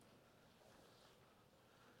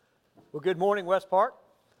Well, good morning, West Park.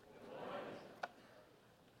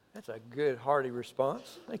 That's a good, hearty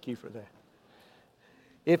response. Thank you for that.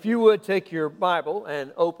 If you would take your Bible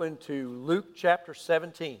and open to Luke chapter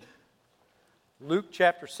 17. Luke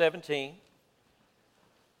chapter 17.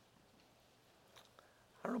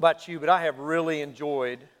 I don't know about you, but I have really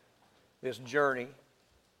enjoyed this journey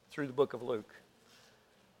through the book of Luke.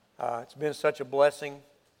 It's been such a blessing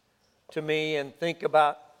to me, and think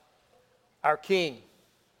about our King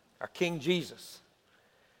Jesus.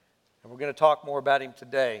 And we're going to talk more about him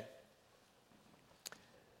today.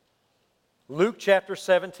 Luke chapter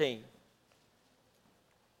 17.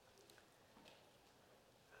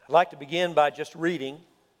 I'd like to begin by just reading.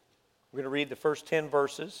 We're going to read the first 10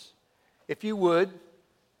 verses. If you would,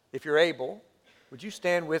 if you're able, would you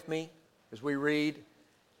stand with me as we read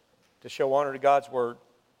to show honor to God's word?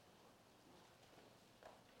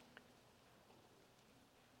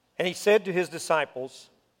 And he said to his disciples,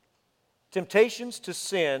 "Temptations to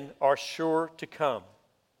sin are sure to come,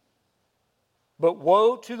 but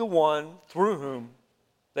woe to the one through whom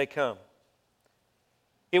they come.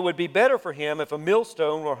 It would be better for him if a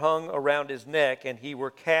millstone were hung around his neck and he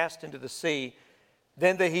were cast into the sea,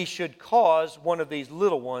 than that he should cause one of these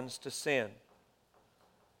little ones to sin.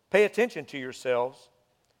 Pay attention to yourselves.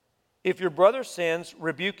 If your brother sins,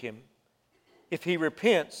 rebuke him. If he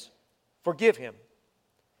repents, forgive him.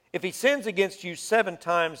 If he sins against you 7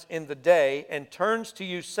 times in the day and turns to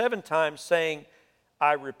you 7 times saying,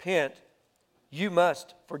 'I repent,' you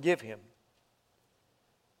must forgive him."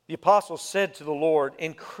 The apostles said to the Lord,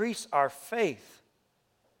 "Increase our faith."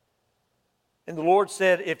 And the Lord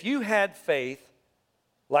said, "If you had faith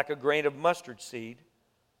like a grain of mustard seed,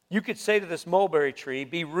 you could say to this mulberry tree,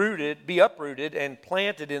 'Be uprooted and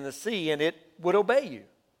planted in the sea,' and it would obey you.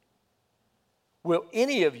 Will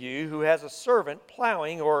any of you who has a servant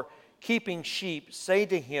plowing or keeping sheep say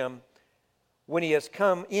to him when he has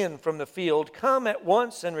come in from the field, 'Come at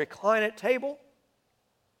once and recline at table'?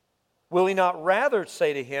 Will he not rather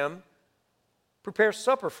say to him, 'Prepare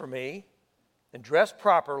supper for me and dress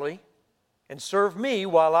properly and serve me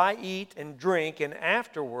while I eat and drink, and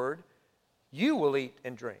afterward you will eat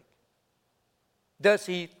and drink'? Does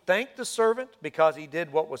he thank the servant because he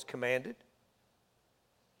did what was commanded?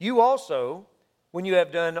 You also, when you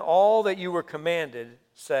have done all that you were commanded,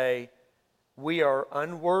 say, 'We are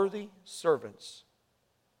unworthy servants.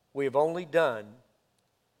 We have only done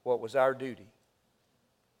what was our duty.'"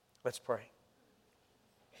 Let's pray.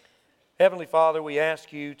 Heavenly Father, we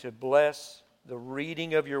ask you to bless the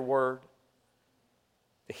reading of your word,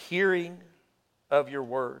 the hearing of your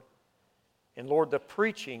word, and Lord, the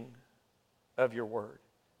preaching of your word.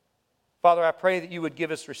 Father, I pray that you would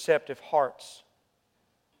give us receptive hearts,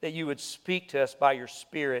 that you would speak to us by your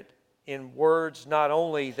Spirit in words not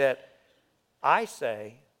only that I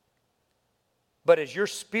say, but as your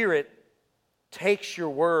Spirit takes your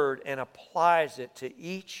word and applies it to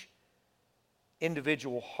each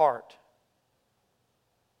individual heart.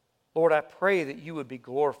 Lord, I pray that you would be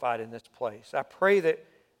glorified in this place. I pray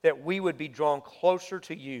that we would be drawn closer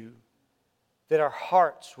to you, that our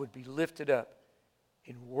hearts would be lifted up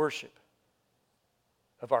in worship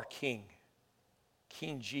of our King,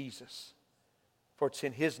 King Jesus. For it's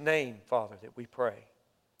in his name, Father, that we pray.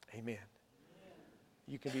 Amen.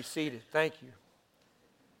 You can be seated. Thank you.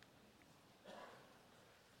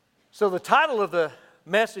 So the title of the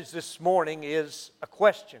message this morning is a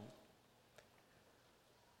question.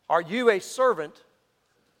 Are you a servant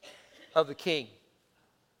of the King?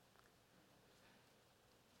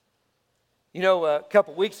 You know, a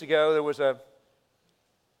couple weeks ago there was a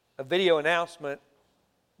video announcement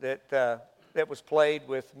that was played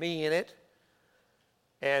with me in it.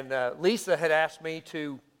 And Lisa had asked me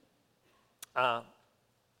to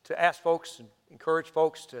ask folks and encourage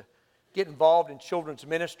folks to get involved in children's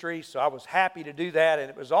ministry. So I was happy to do that. And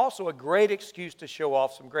it was also a great excuse to show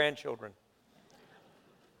off some grandchildren.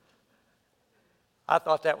 I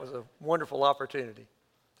thought that was a wonderful opportunity.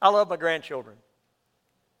 I love my grandchildren.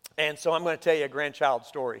 And so I'm going to tell you a grandchild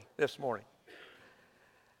story this morning.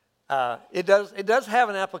 It does have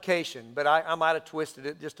an application, but I might have twisted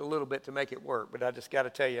it just a little bit to make it work. But I just got to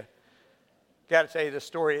tell you the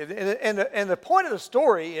story. And the point of the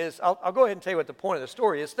story is, I'll go ahead and tell you what the point of the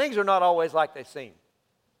story is. Things are not always like they seem.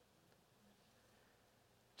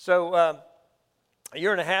 So a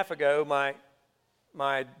year and a half ago, my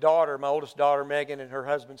oldest daughter, Megan, and her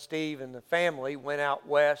husband, Steve, and the family went out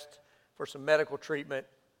west for some medical treatment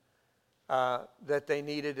that they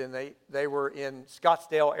needed, and they were in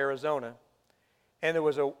Scottsdale, Arizona. And there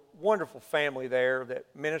was a wonderful family there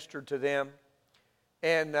that ministered to them.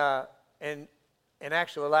 And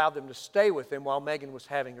actually allowed them to stay with them while Megan was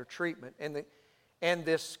having her treatment. And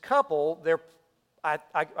this couple, I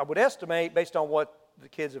would estimate, based on what the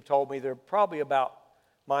kids have told me, they're probably about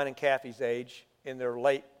mine and Kathy's age, in their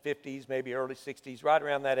late 50s, maybe early 60s, right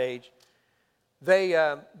around that age.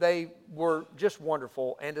 They were just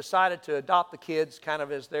wonderful and decided to adopt the kids kind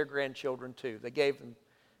of as their grandchildren too. They gave them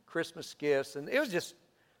Christmas gifts, and it was just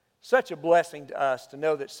such a blessing to us to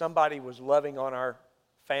know that somebody was loving on our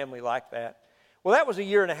family like that. Well, that was a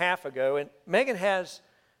year and a half ago, and Megan has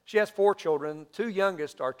 4 children. 2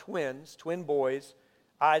 youngest are twins, twin boys,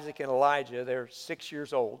 Isaac and Elijah. They're 6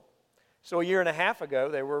 years old. So a year and a half ago,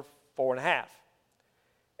 they were 4 and a half.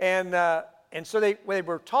 And so they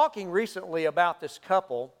were talking recently about this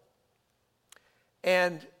couple,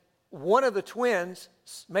 and one of the twins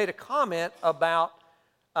made a comment about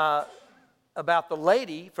the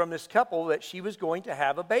lady from this couple, that she was going to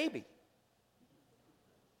have a baby.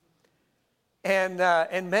 And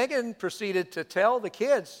Megan proceeded to tell the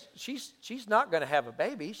kids, she's not going to have a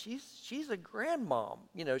baby. She's a grandmom.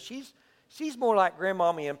 You know, she's more like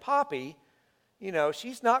Grandmommy and Poppy. You know,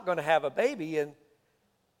 she's not going to have a baby. And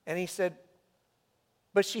he said,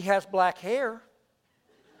 but she has black hair.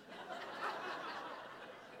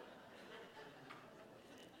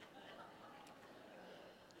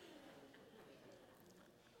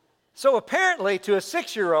 So apparently, to a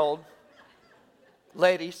 6-year-old,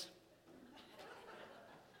 ladies,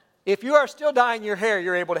 if you are still dyeing your hair,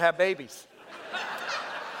 you're able to have babies.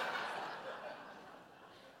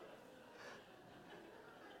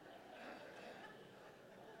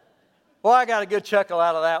 Well, I got a good chuckle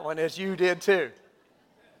out of that one, as you did too.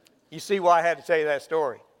 You see why I had to tell you that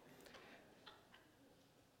story.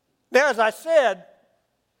 Now, as I said,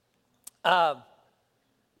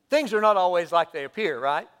 things are not always like they appear,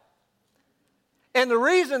 right? And the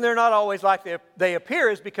reason they're not always like they appear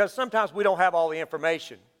is because sometimes we don't have all the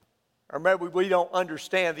information. Or maybe we don't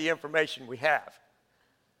understand the information we have.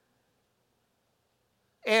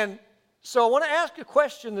 And so I want to ask a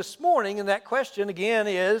question this morning, and that question again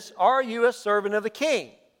is, are you a servant of the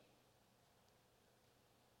King?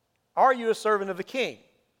 Are you a servant of the King?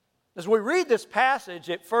 As we read this passage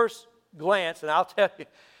at first glance, and I'll tell you,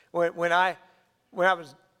 when I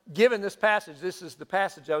was given this passage, this is the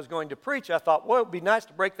passage I was going to preach, I thought, well, it would be nice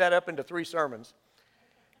to break that up into 3 sermons.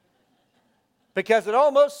 Because it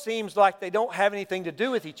almost seems like they don't have anything to do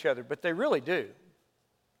with each other, but they really do.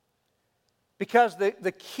 Because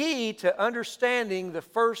the key to understanding the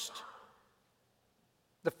first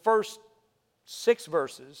 6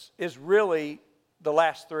 verses is really the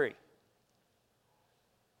last 3.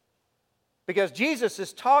 Because Jesus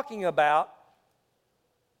is talking about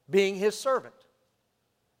being his servant.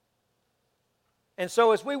 And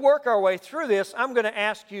so as we work our way through this, I'm going to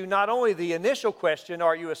ask you not only the initial question,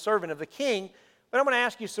 are you a servant of the King, but I'm going to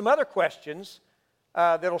ask you some other questions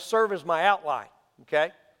that'll serve as my outline,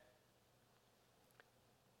 okay?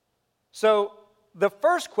 So the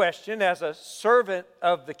first question as a servant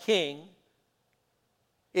of the King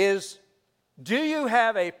is, do you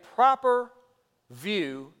have a proper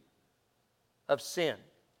view of sin?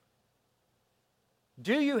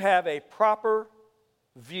 Do you have a proper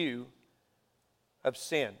view of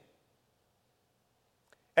sin?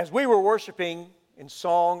 As we were worshiping in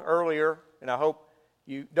song earlier, and I hope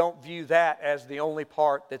you don't view that as the only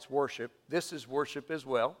part that's worship. This is worship as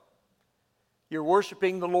well. You're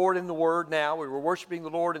worshiping the Lord in the Word now. We were worshiping the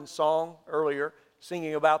Lord in song earlier,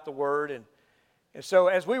 singing about the Word. And so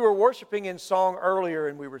as we were worshiping in song earlier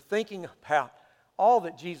and we were thinking about all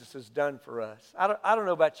that Jesus has done for us, I don't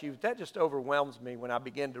know about you, but that just overwhelms me when I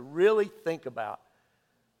begin to really think about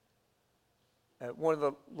one of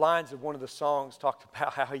the lines of one of the songs talked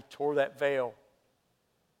about how he tore that veil.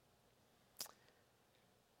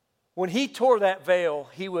 When he tore that veil,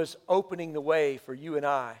 he was opening the way for you and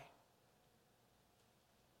I.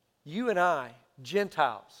 You and I,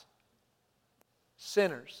 Gentiles,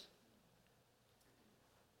 sinners,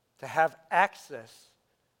 to have access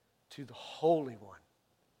to the Holy One.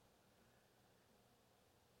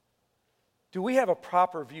 Do we have a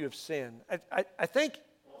proper view of sin? I think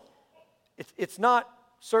it's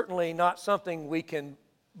certainly not something we can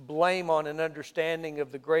blame on an understanding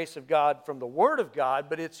of the grace of God from the Word of God,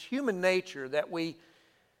 but it's human nature that we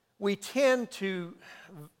tend to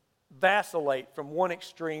vacillate from one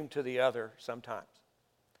extreme to the other sometimes.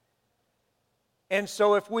 And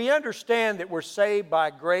so if we understand that we're saved by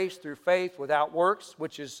grace through faith without works,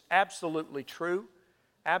 which is absolutely true,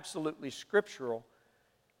 absolutely scriptural,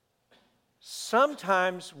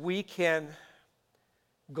 sometimes we can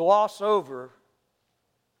gloss over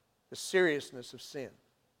the seriousness of sin.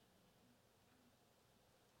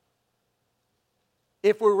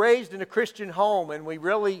 if we're raised in a Christian home and we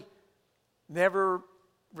really never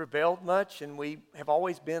rebelled much and we have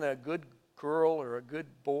always been a good girl or a good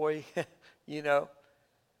boy,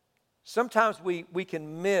 sometimes we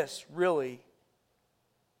can miss really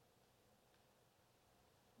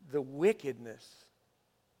the wickedness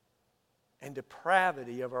and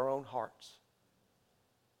depravity of our own hearts.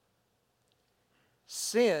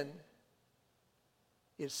 Sin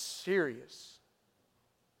is serious.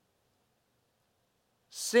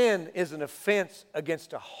 Sin is an offense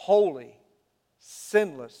against a holy,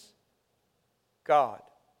 sinless God.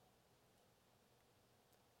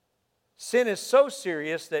 Sin is so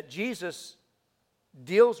serious that Jesus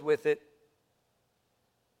deals with it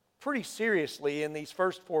pretty seriously in these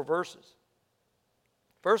first 4 verses.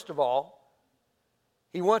 First of all,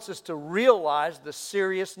 he wants us to realize the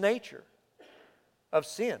serious nature of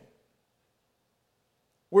sin.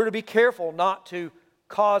 We're to be careful not to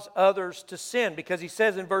cause others to sin, because he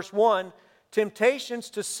says in verse 1, temptations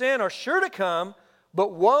to sin are sure to come,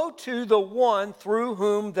 but woe to the one through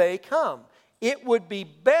whom they come. It would be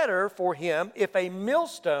better for him if a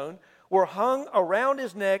millstone were hung around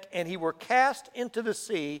his neck and he were cast into the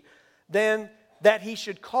sea than that he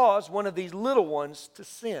should cause one of these little ones to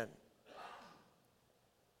sin.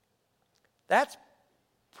 That's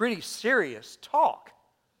pretty serious talk.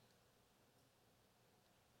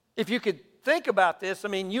 If you could think about this, I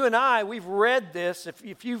mean, you and I, we've read this.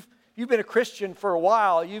 If you've been a Christian for a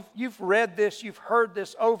while, you've read this, you've heard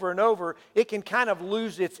this over and over. It can kind of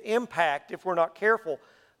lose its impact if we're not careful.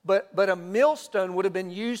 But a millstone would have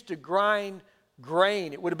been used to grind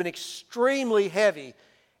grain. It would have been extremely heavy.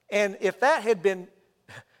 And if that had been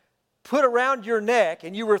put around your neck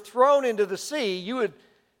and you were thrown into the sea,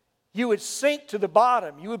 you would sink to the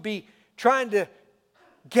bottom. You would be trying to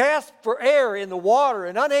gasp for air in the water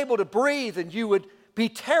and unable to breathe, and you would be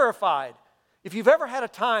terrified. If you've ever had a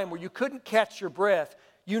time where you couldn't catch your breath,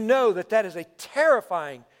 you know that is a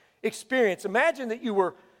terrifying experience. Imagine that you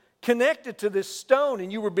were connected to this stone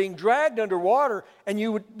and you were being dragged underwater and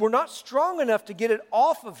you were not strong enough to get it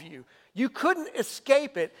off of you. You couldn't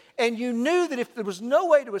escape it, and you knew that if there was no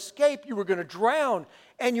way to escape, you were going to drown,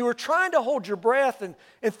 and you were trying to hold your breath and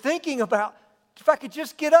thinking about, if I could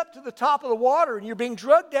just get up to the top of the water, and you're being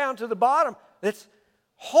dragged down to the bottom. That's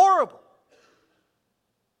horrible.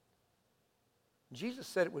 Jesus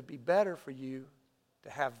said it would be better for you to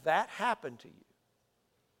have that happen to you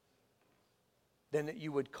than that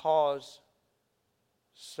you would cause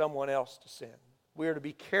someone else to sin. We are to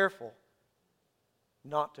be careful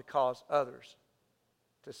not to cause others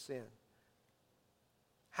to sin.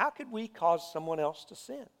 How could we cause someone else to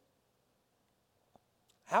sin?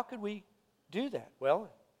 How could we do that? Well,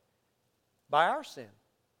 by our sin.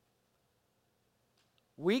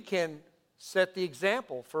 We can set the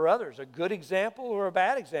example for others, a good example or a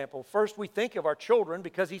bad example. First, we think of our children,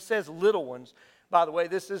 because he says little ones. By the way,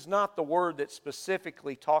 this is not the word that's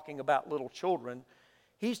specifically talking about little children.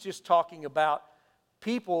 He's just talking about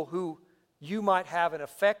people who you might have an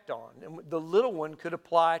effect on. And the little one could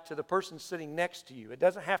apply to the person sitting next to you. It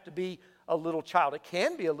doesn't have to be a little child. It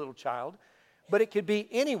can be a little child, but it could be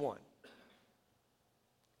anyone.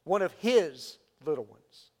 One of his little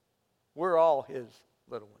ones. We're all his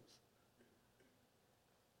little ones.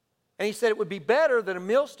 And he said it would be better that a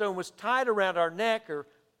millstone was tied around our neck or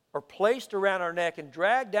placed around our neck and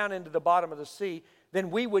dragged down into the bottom of the sea than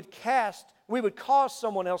we would cause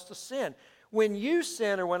someone else to sin. When you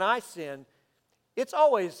sin or when I sin, it's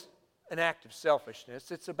always an act of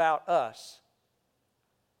selfishness. It's about us.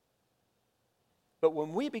 But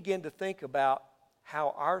when we begin to think about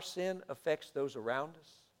how our sin affects those around us,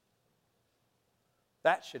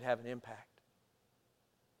 that should have an impact.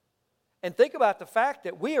 And think about the fact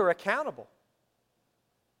that we are accountable.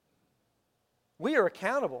 We are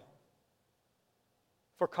accountable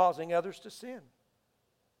for causing others to sin.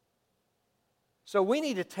 So we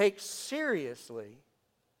need to take seriously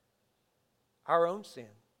our own sin.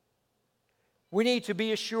 We need to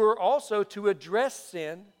be sure also to address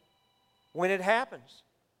sin when it happens.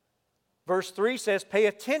 Verse 3 says, pay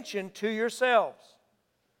attention to yourselves.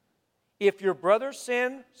 If your brother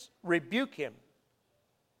sins, rebuke him.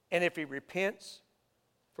 And if he repents,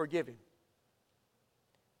 forgive him.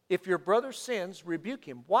 If your brother sins, rebuke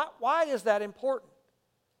him. Why is that important?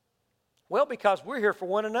 Well, because we're here for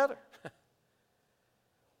one another.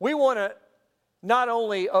 We want to not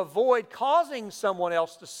only avoid causing someone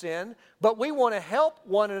else to sin, but we want to help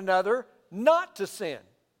one another not to sin.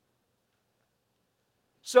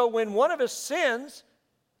 So when one of us sins,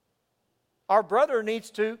 our brother needs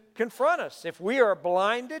to confront us. If we are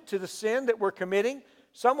blinded to the sin that we're committing,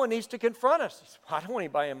 someone needs to confront us. I don't want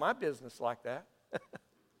anybody in my business like that.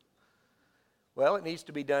 Well, it needs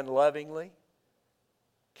to be done lovingly,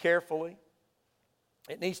 carefully.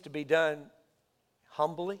 It needs to be done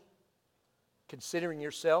humbly, considering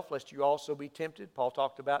yourself, lest you also be tempted. Paul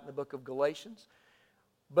talked about in the book of Galatians.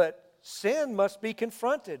 But sin must be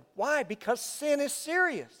confronted. Why? Because sin is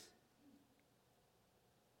serious.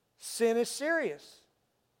 Sin is serious.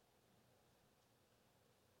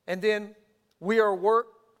 And then we are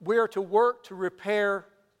to work to repair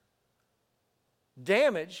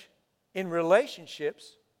damage in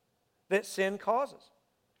relationships that sin causes.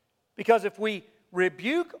 Because if we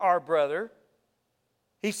rebuke our brother,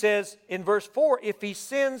 he says in verse 4, if he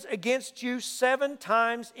sins against you 7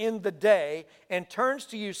 times in the day and turns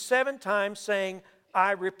to you 7 times saying,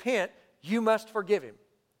 I repent, you must forgive him.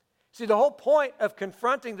 See, the whole point of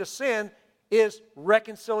confronting the sin is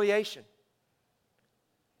reconciliation.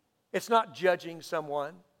 It's not judging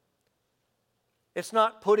someone. It's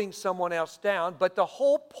not putting someone else down. But the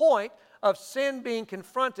whole point of sin being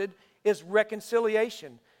confronted is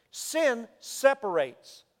reconciliation. Sin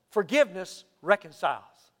separates. Forgiveness reconciles.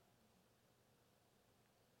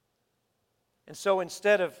 And so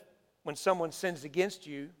instead of when someone sins against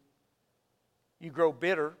you, you grow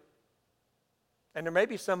bitter. And there may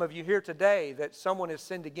be some of you here today that someone has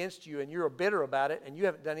sinned against you and you're bitter about it and you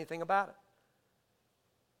haven't done anything about it.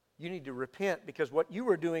 You need to repent because what you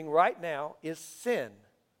are doing right now is sin.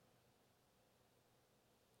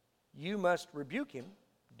 You must rebuke him,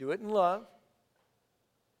 do it in love,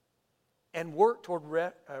 and work toward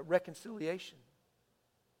reconciliation.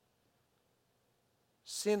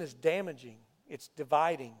 Sin is damaging. It's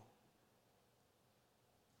dividing.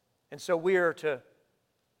 And so we are to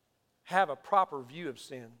have a proper view of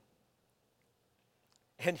sin.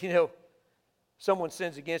 And you know, someone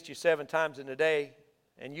sins against you 7 times in a day,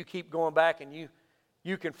 and you keep going back and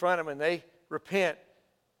you confront them and they repent,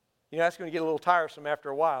 you know, that's going to get a little tiresome after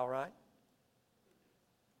a while, right?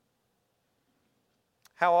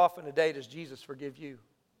 How often a day does Jesus forgive you?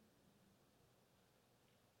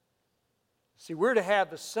 See, we're to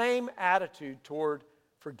have the same attitude toward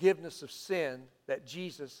forgiveness of sin that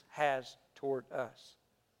Jesus has toward us.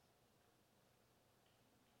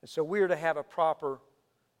 And so we're to have a proper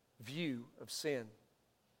view of sin.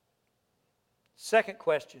 Second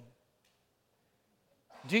question,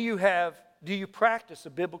 do you practice a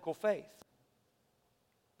biblical faith?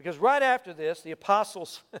 Because right after this, the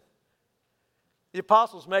apostles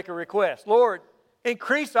make a request. Lord,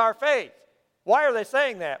 increase our faith. Why are they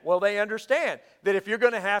saying that? Well, they understand that if you're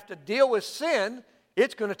going to have to deal with sin,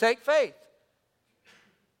 it's going to take faith.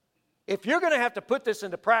 If you're going to have to put this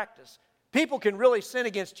into practice, people can really sin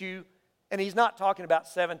against you, and he's not talking about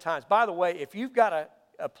 7 times. By the way, if you've got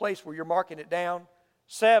a place where you're marking it down,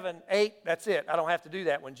 7, 8, that's it. I don't have to do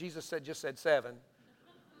that when Jesus just said 7.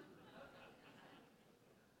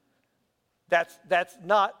 That's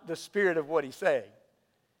not the spirit of what he's saying.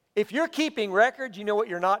 If you're keeping records, you know what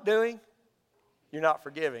you're not doing? You're not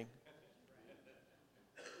forgiving.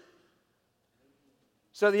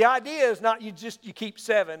 So the idea is not you keep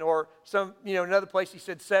 7 or another place he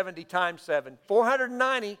said 70 times 7.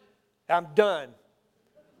 490, I'm done.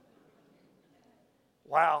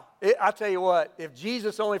 Wow. I tell you what, if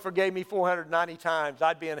Jesus only forgave me 490 times,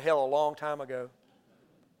 I'd be in hell a long time ago.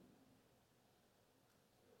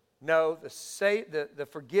 No, the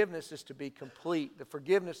forgiveness is to be complete. The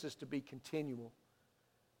forgiveness is to be continual.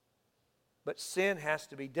 But sin has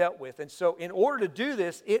to be dealt with. And so in order to do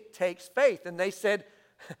this, it takes faith. And they said,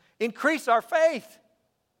 increase our faith.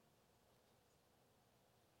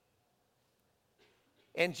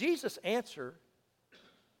 And Jesus' answer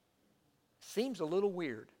seems a little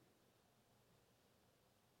weird.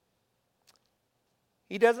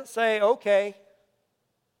 He doesn't say, okay,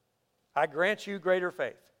 I grant you greater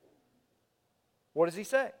faith. What does he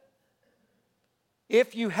say?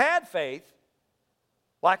 If you had faith,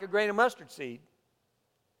 like a grain of mustard seed,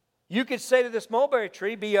 you could say to this mulberry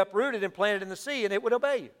tree, be uprooted and planted in the sea, and it would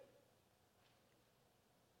obey you.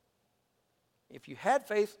 If you had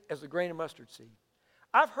faith as a grain of mustard seed.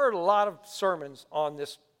 I've heard a lot of sermons on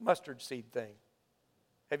this mustard seed thing.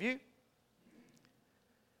 Have you?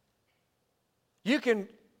 You can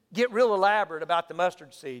get real elaborate about the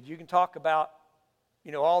mustard seed. You can talk about,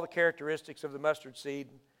 all the characteristics of the mustard seed.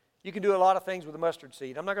 You can do a lot of things with the mustard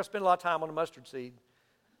seed. I'm not going to spend a lot of time on the mustard seed.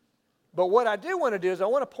 But what I do want to do is I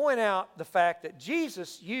want to point out the fact that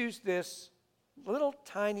Jesus used this little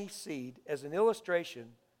tiny seed as an illustration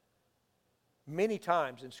many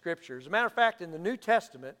times in Scripture. As a matter of fact, in the New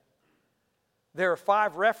Testament, there are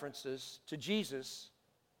 5 references to Jesus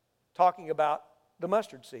talking about the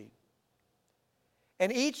mustard seed.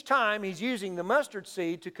 And each time he's using the mustard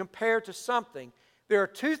seed to compare to something. There are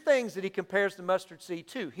two things that he compares the mustard seed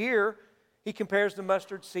to. Here, he compares the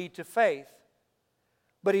mustard seed to faith.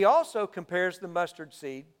 But he also compares the mustard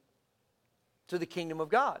seed to the kingdom of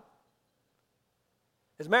God.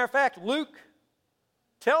 As a matter of fact, Luke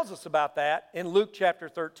tells us about that in Luke chapter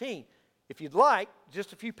 13. If you'd like,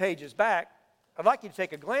 just a few pages back, I'd like you to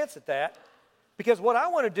take a glance at that. Because what I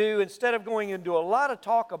want to do, instead of going into a lot of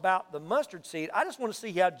talk about the mustard seed, I just want to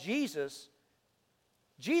see how Jesus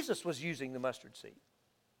was using the mustard seed.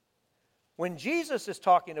 When Jesus is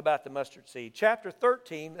talking about the mustard seed, chapter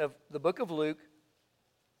 13 of the book of Luke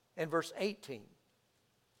and verse 18.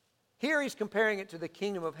 Here he's comparing it to the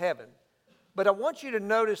kingdom of heaven. But I want you to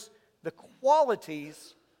notice the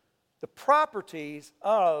qualities, the properties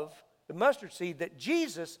of the mustard seed that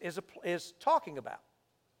Jesus is talking about.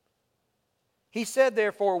 He said,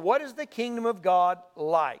 therefore, what is the kingdom of God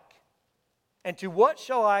like? And to what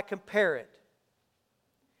shall I compare it?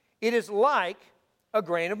 It is like a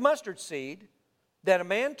grain of mustard seed that a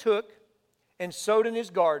man took and sowed in his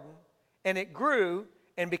garden, and it grew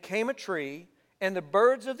and became a tree, and the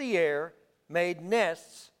birds of the air made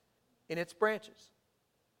nests in its branches.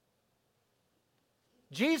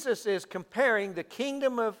 Jesus is comparing the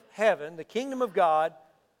kingdom of heaven, the kingdom of God,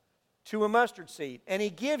 to a mustard seed. And he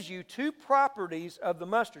gives you two properties of the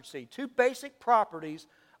mustard seed, two basic properties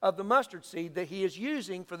of the mustard seed that he is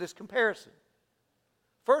using for this comparison.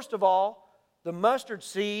 First of all, the mustard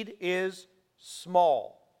seed is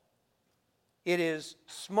small. It is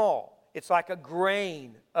small. It's like a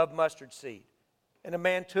grain of mustard seed. And a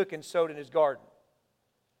man took and sowed in his garden.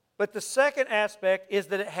 But the second aspect is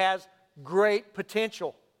that it has great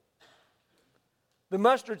potential. The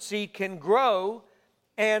mustard seed can grow,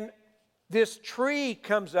 and this tree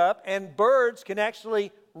comes up, and birds can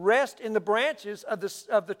actually rest in the branches of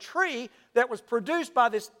the tree that was produced by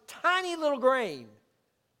this tiny little grain,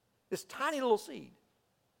 this tiny little seed.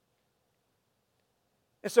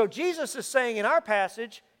 And so Jesus is saying in our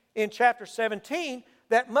passage in chapter 17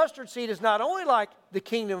 that mustard seed is not only like the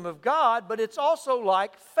kingdom of God, but it's also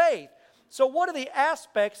like faith. So what are the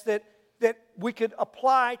aspects that we could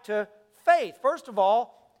apply to faith? First of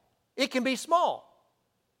all, it can be small.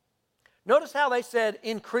 Notice how they said,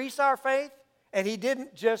 increase our faith, and he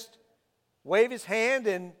didn't just wave his hand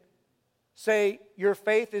and say, your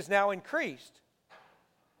faith is now increased.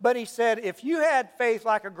 But he said, if you had faith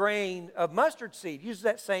like a grain of mustard seed, use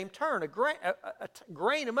that same term, a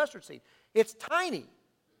grain of mustard seed. It's tiny.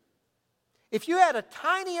 If you had a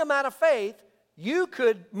tiny amount of faith, you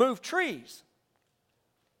could move trees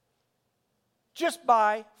just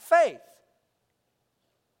by faith.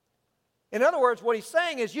 In other words, what he's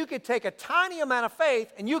saying is you could take a tiny amount of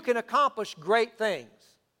faith and you can accomplish great things.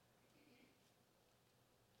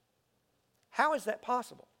 How is that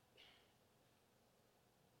possible?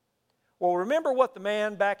 Well, remember what the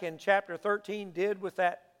man back in chapter 13 did with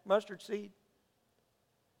that mustard seed?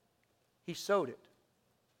 He sowed it.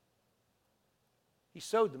 He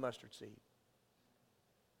sowed the mustard seed.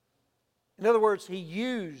 In other words,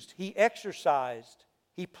 he exercised,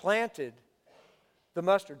 he planted the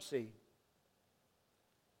mustard seed.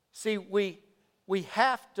 See, we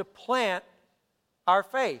have to plant our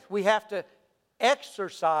faith. We have to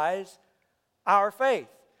exercise our faith.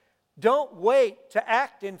 Don't wait to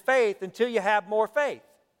act in faith until you have more faith.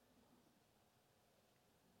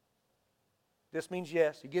 This means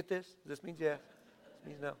yes. You get this? This means yes. This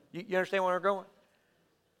means no. You understand where we're going?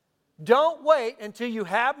 Don't wait until you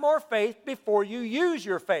have more faith before you use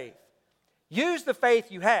your faith. Use the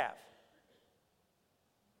faith you have.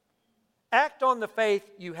 Act on the faith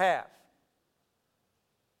you have.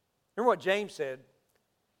 Remember what James said?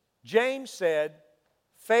 James said,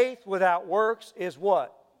 faith without works is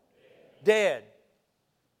what? Dead.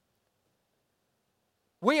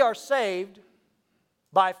 We are saved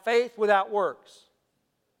by faith without works.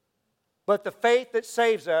 But the faith that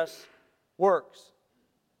saves us works.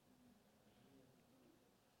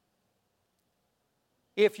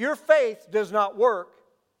 If your faith does not work,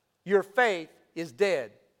 your faith is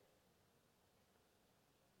dead.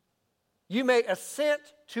 You may assent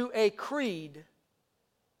to a creed,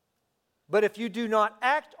 but if you do not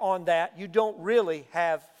act on that, you don't really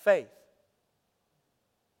have faith.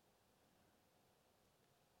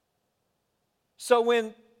 So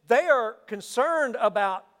when they are concerned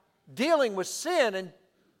about dealing with sin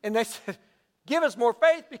and they said, give us more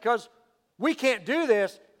faith because we can't do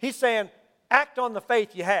this, he's saying, act on the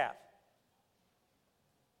faith you have.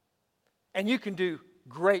 And you can do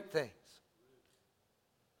great things.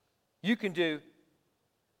 You can do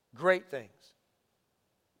great things.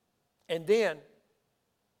 And then,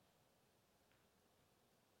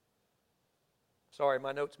 Sorry,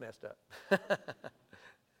 my notes messed up.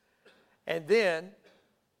 And then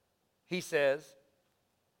he says,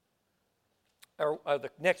 or the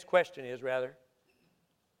next question is rather,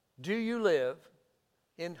 do you live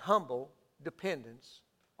in humble dependence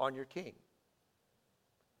on your King?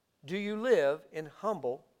 Do you live in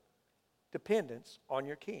humble dependence on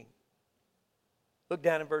your King? Look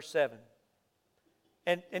down in verse 7.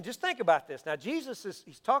 And just think about this. Now,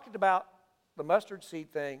 he's talking about the mustard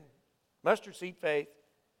seed thing, mustard seed faith.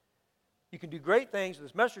 You can do great things with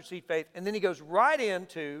this mustard seed faith. And then he goes right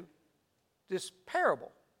into this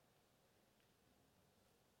parable.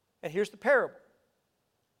 And here's the parable.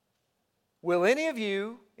 Will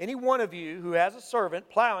any one of you who has a servant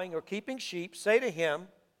plowing or keeping sheep, say to him,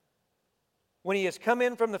 when he has come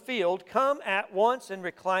in from the field, come at once and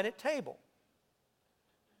recline at table?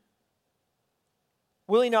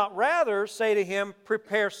 Will he not rather say to him,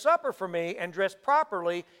 prepare supper for me and dress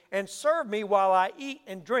properly and serve me while I eat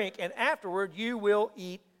and drink, and afterward you will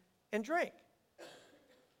eat and drink?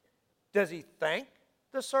 Does he thank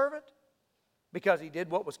the servant because he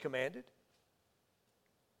did what was commanded?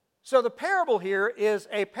 So the parable here is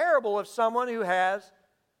a parable of someone who has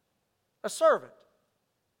a servant.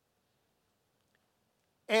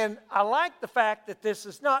 And I like the fact that this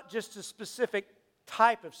is not just a specific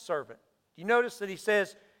type of servant. You notice that he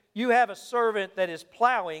says, you have a servant that is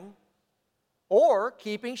plowing or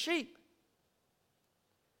keeping sheep.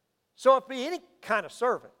 So it be any kind of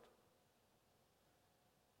servant.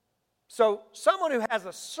 So someone who has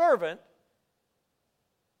a servant,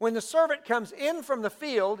 when the servant comes in from the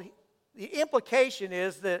field, the implication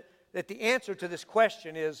is that the answer to this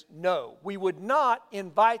question is no. We would not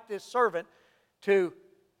invite this servant to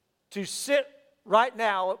sit right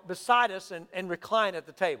now beside us and recline at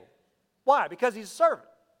the table. Why? Because he's a servant.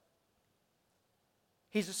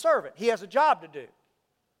 He's a servant. He has a job to do.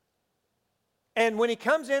 And when he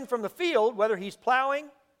comes in from the field, whether he's plowing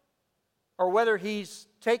or whether he's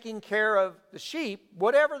taking care of the sheep,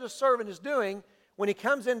 whatever the servant is doing, when he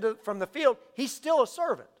comes in from the field, he's still a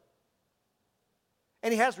servant.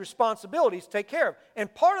 And he has responsibilities to take care of.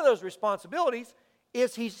 And part of those responsibilities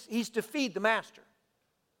is he's to feed the master.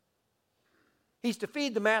 He's to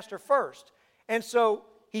feed the master first. And so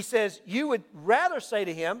he says, you would rather say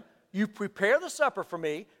to him, you prepare the supper for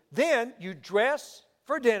me, then you dress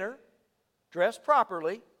for dinner, dress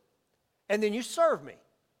properly, and then you serve me.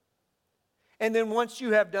 And then once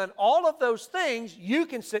you have done all of those things, you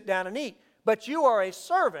can sit down and eat. But you are a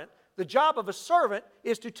servant. The job of a servant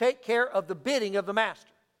is to take care of the bidding of the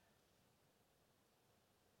master.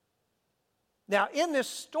 Now, in this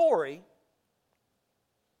story,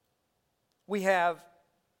 we have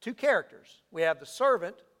two characters. We have the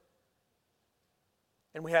servant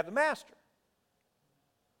and we have the master.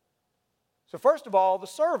 So first of all, the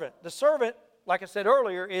servant. The servant, like I said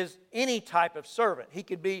earlier, is any type of servant. He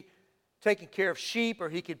could be taking care of sheep, or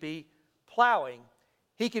he could be plowing.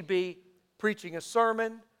 He could be preaching a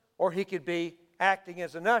sermon, or he could be acting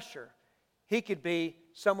as an usher. He could be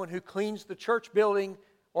someone who cleans the church building,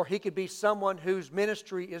 or he could be someone whose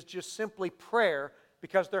ministry is just simply prayer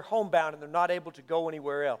because they're homebound and they're not able to go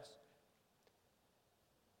anywhere else.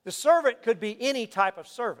 The servant could be any type of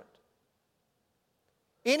servant.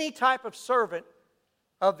 Any type of servant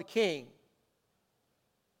of the king.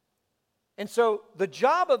 And so the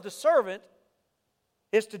job of the servant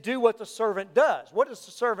is to do what the servant does. What does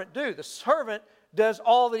the servant do? The servant does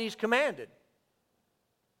all that he's commanded.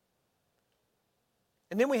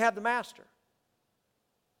 And then we have the master.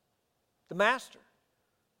 The master.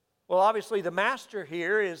 Well, obviously the master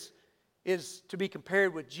here is to be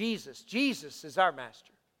compared with Jesus. Jesus is our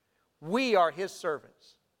master. We are his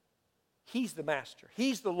servants. He's the master.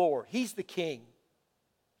 He's the Lord. He's the king.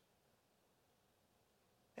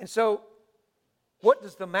 And so, what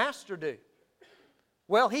does the master do?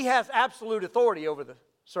 Well, he has absolute authority over the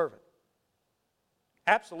servant.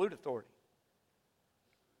 Absolute authority.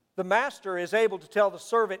 The master is able to tell the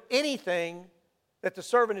servant anything that the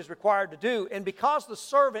servant is required to do. And because the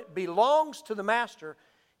servant belongs to the master,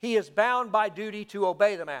 he is bound by duty to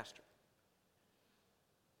obey the master.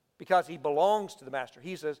 Because he belongs to the master.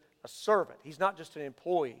 He's a servant. He's not just an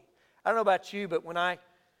employee. I don't know about you, but when I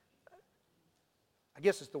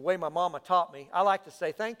guess it's the way my mama taught me, I like to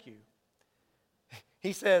say thank you.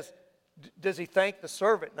 He says, does he thank the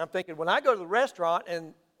servant? And I'm thinking, when I go to the restaurant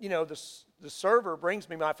and, the server brings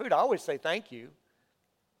me my food, I always say thank you.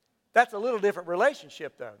 That's a little different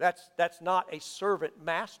relationship, though. That's not a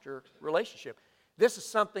servant-master relationship. This is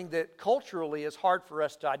something that culturally is hard for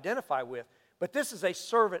us to identify with. But this is a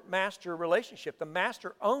servant-master relationship. The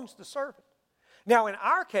master owns the servant. Now, in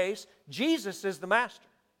our case, Jesus is the master.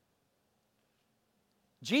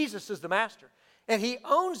 Jesus is the master. And He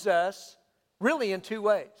owns us really in two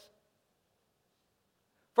ways.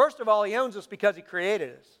 First of all, He owns us because He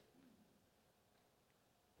created us.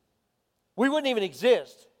 We wouldn't even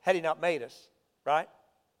exist had He not made us, right?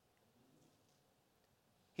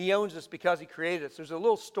 He owns us because He created us. There's a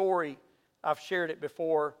little story, I've shared it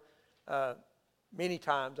before many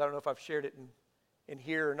times. I don't know if I've shared it in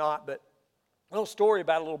here or not, but a little story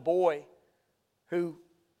about a little boy who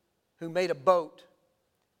made a boat.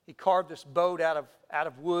 He carved this boat out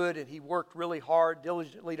of wood, and he worked really hard,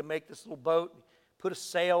 diligently to make this little boat. He put a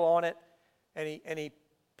sail on it, and he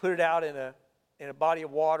put it out in a body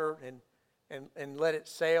of water and let it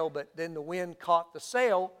sail. But then the wind caught the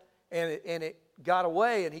sail, and it got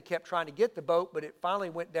away, and he kept trying to get the boat, but it finally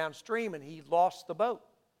went downstream, and he lost the boat.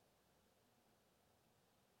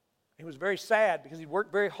 He was very sad because he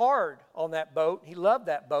worked very hard on that boat. He loved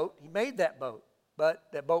that boat. He made that boat, but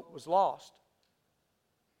that boat was lost.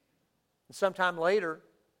 And sometime later,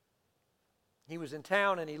 he was in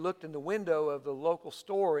town and he looked in the window of the local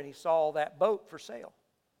store and he saw that boat for sale.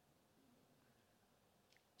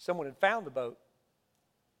 Someone had found the boat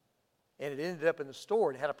and it ended up in the store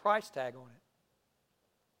and it had a price tag on it.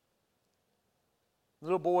 The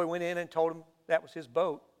little boy went in and told him that was his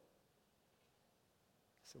boat.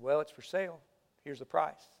 He said, well, it's for sale. Here's the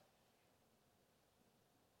price.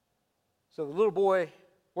 So the little boy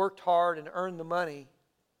worked hard and earned the money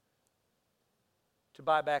to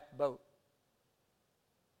buy back the boat.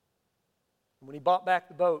 And when he bought back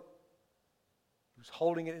the boat, he was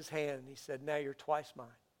holding it in his hand and he said, now you're twice mine.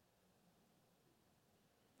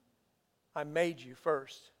 I made you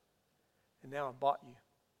first, and now I bought you.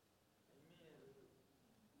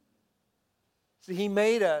 See, He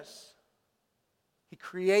made us. He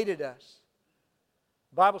created us.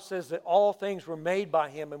 The Bible says that all things were made by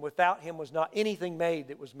Him, and without Him was not anything made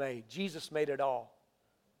that was made. Jesus made it all.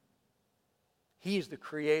 He is the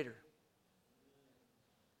Creator.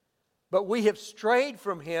 But we have strayed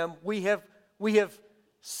from Him. We have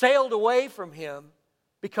sailed away from Him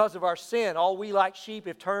because of our sin. All we like sheep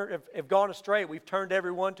have gone astray. We've turned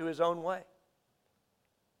everyone to his own way.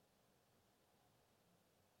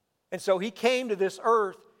 And so He came to this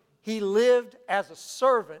earth. He lived as a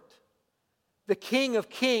servant, the King of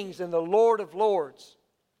Kings and the Lord of Lords.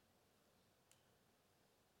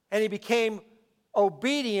 And He became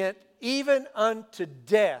obedient even unto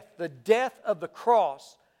death, the death of the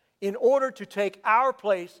cross, in order to take our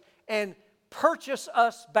place and purchase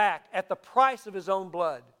us back at the price of His own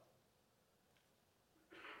blood.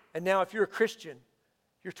 And now if you're a Christian,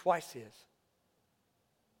 you're twice His.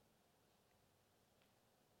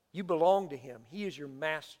 You belong to Him. He is your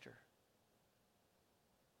master.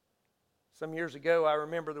 Some years ago, I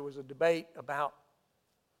remember there was a debate about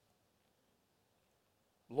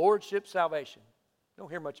lordship salvation. Don't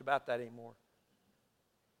hear much about that anymore.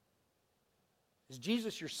 Is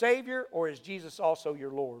Jesus your Savior, or is Jesus also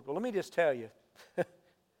your Lord? Well, let me just tell you,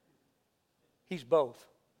 He's both.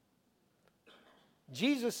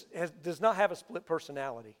 Jesus does not have a split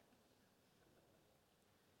personality.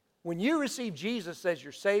 When you receive Jesus as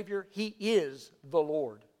your Savior, He is the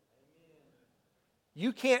Lord.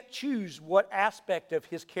 You can't choose what aspect of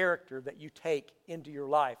His character that you take into your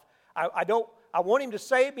life. I want Him to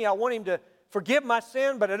save me. I want Him to forgive my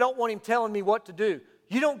sin, but I don't want Him telling me what to do.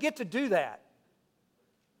 You don't get to do that.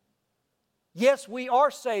 Yes, we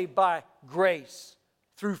are saved by grace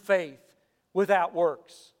through faith without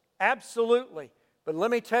works. Absolutely. But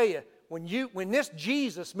let me tell you, when this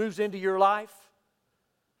Jesus moves into your life,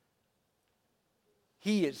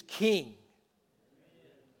 He is King.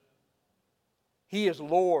 He is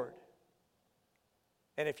Lord.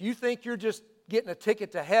 And if you think you're just getting a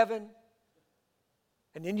ticket to heaven,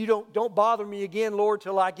 and then you don't bother me again, Lord,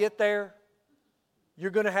 till I get there,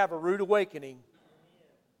 you're going to have a rude awakening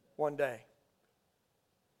one day.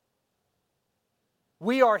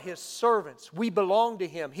 We are His servants. We belong to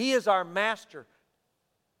Him. He is our master.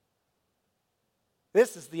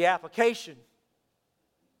 This is the application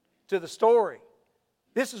to the story.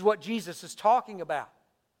 This is what Jesus is talking about.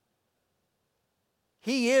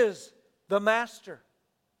 He is the master.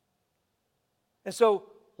 And so,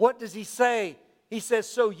 what does He say? He says,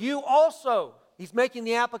 so you also, He's making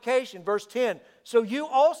the application, verse 10, so you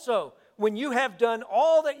also, when you have done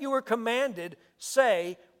all that you were commanded,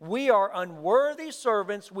 say, we are unworthy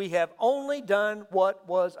servants, we have only done what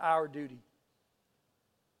was our duty.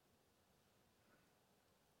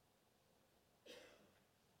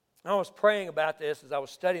 I was praying about this as I was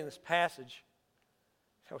studying this passage.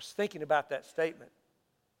 I was thinking about that statement.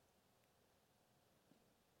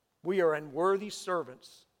 We are unworthy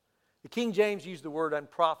servants. The King James used the word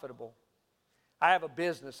unprofitable. I have a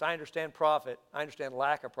business. I understand profit. I understand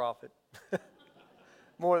lack of profit.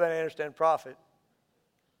 More than I understand profit.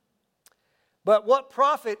 But what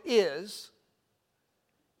profit is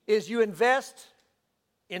you invest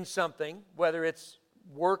in something, whether it's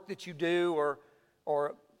work that you do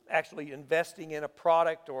or actually investing in a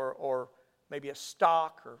product or maybe a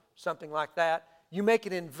stock or something like that. You make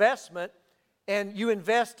an investment and you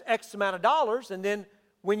invest X amount of dollars, and then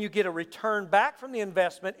when you get a return back from the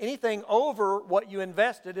investment, anything over what you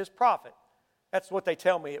invested is profit. That's what they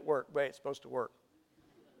tell me at work, the way it's supposed to work.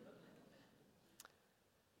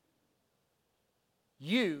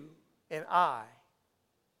 You and I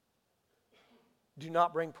do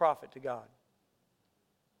not bring profit to God.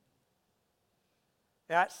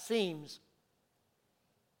 That seems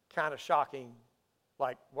kind of shocking.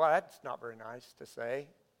 Like, well, that's not very nice to say.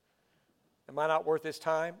 Am I not worth his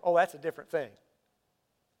time? Oh, that's a different thing.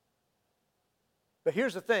 But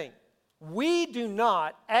here's the thing. We do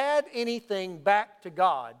not add anything back to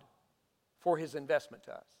God for his investment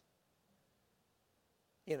to us,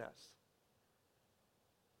 in us.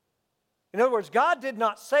 In other words, God did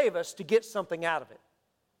not save us to get something out of it.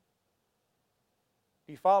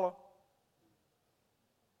 Do you follow?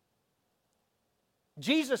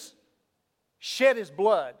 Jesus shed his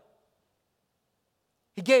blood.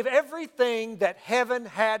 He gave everything that heaven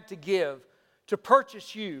had to give to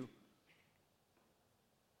purchase you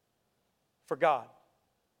for God.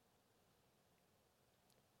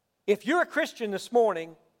 If you're a Christian this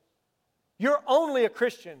morning, you're only a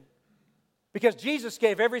Christian because Jesus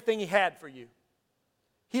gave everything he had for you.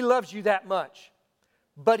 He loves you that much.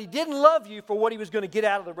 But he didn't love you for what he was going to get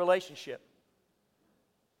out of the relationship.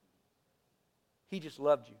 He just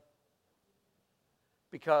loved you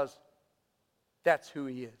because that's who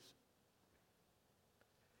he is.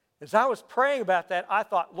 As I was praying about that, I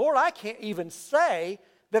thought, Lord, I can't even say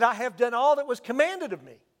that I have done all that was commanded of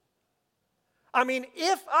me. I mean,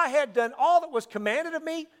 if I had done all that was commanded of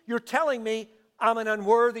me, you're telling me I'm an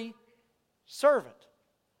unworthy servant.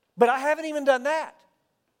 But I haven't even done that.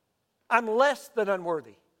 I'm less than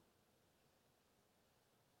unworthy.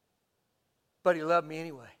 But he loved me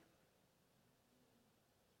anyway.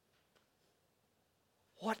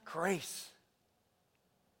 What grace.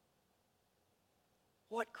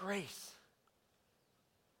 What grace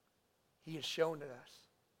he has shown to us.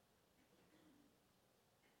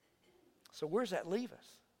 So where does that leave us?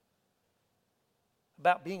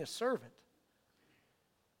 About being a servant.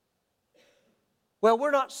 Well,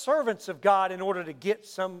 we're not servants of God in order to get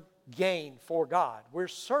some gain for God. We're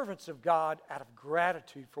servants of God out of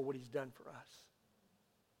gratitude for what he's done for us.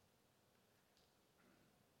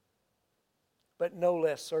 But no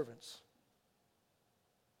less servants.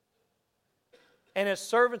 And as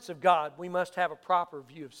servants of God, we must have a proper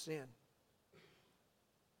view of sin.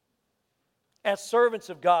 As servants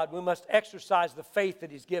of God, we must exercise the faith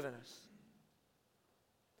that he's given us.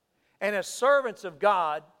 And as servants of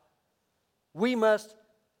God, we must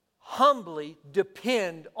humbly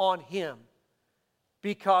depend on him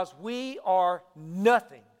because we are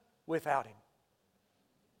nothing without him.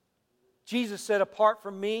 Jesus said, apart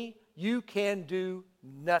from me, you can do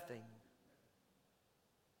nothing.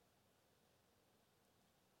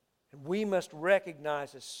 And we must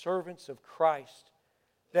recognize as servants of Christ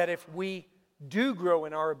that if we do grow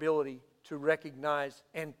in our ability to recognize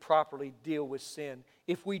and properly deal with sin,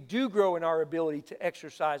 if we do grow in our ability to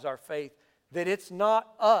exercise our faith, that it's not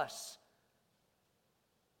us,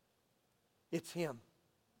 it's him.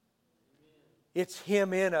 It's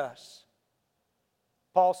him in us.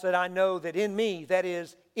 Paul said, I know that in me, that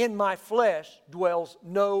is, in my flesh, dwells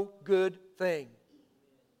no good thing.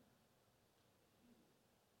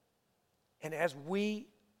 And as we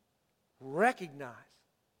recognize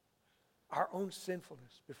our own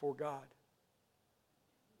sinfulness before God,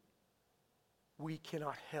 we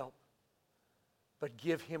cannot help but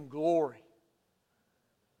give him glory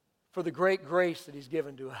for the great grace that he's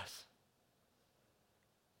given to us.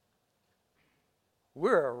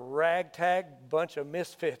 We're a ragtag bunch of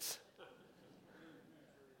misfits.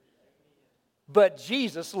 But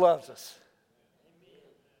Jesus loves us.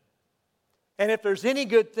 And if there's any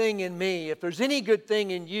good thing in me, if there's any good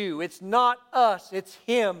thing in you, it's not us, it's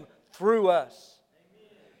him through us.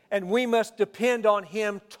 And we must depend on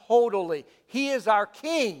him totally. He is our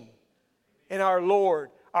King and our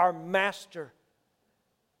Lord, our Master.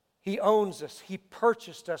 He owns us. He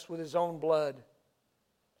purchased us with his own blood.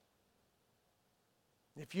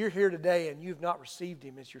 If you're here today and you've not received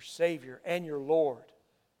him as your Savior and your Lord,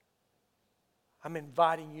 I'm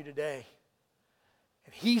inviting you today.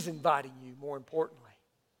 And he's inviting you, more importantly.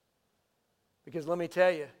 Because let me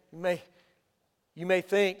tell you, you may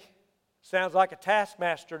think, Sounds like a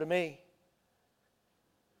taskmaster to me.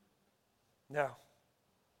 No.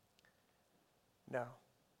 No.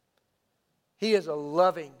 He is a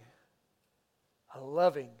loving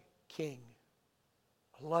King,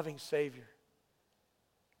 a loving Savior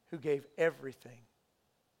who gave everything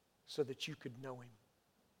so that you could know Him,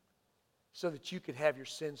 so that you could have your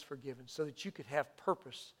sins forgiven, so that you could have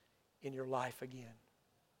purpose in your life again.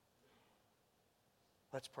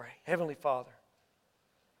 Let's pray. Heavenly Father,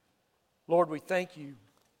 Lord, we thank You.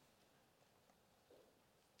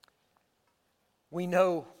 We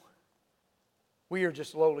know we are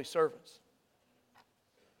just lowly servants.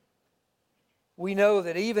 We know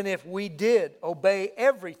that even if we did obey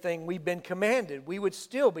everything we've been commanded, we would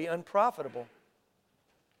still be unprofitable.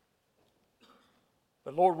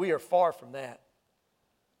 But Lord, we are far from that.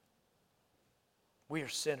 We are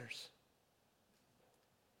sinners.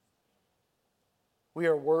 We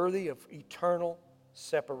are worthy of eternal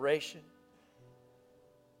separation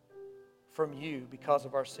from You because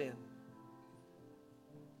of our sin.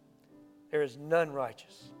 There is none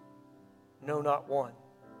righteous, no, not one.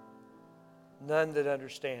 None that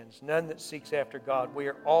understands, none that seeks after God. We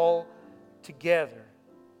are all together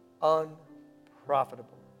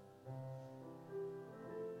unprofitable.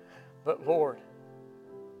 But Lord,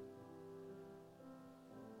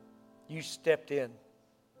 You stepped in.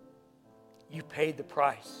 You paid the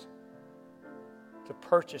price to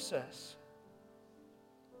purchase us.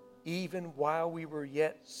 Even while we were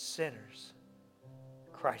yet sinners,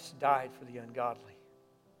 Christ died for the ungodly.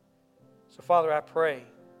 So Father, I pray,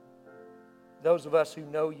 those of us who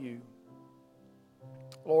know You,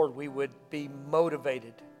 Lord, we would be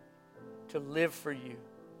motivated to live for You,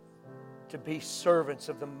 to be servants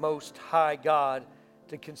of the Most High God,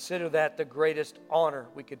 to consider that the greatest honor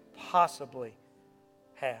we could possibly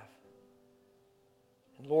have.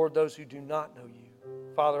 And Lord, those who do not know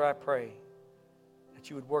You, Father, I pray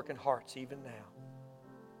that You would work in hearts even now.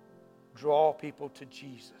 Draw people to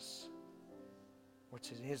Jesus.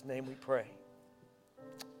 Which is in His name we pray.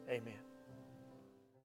 Amen.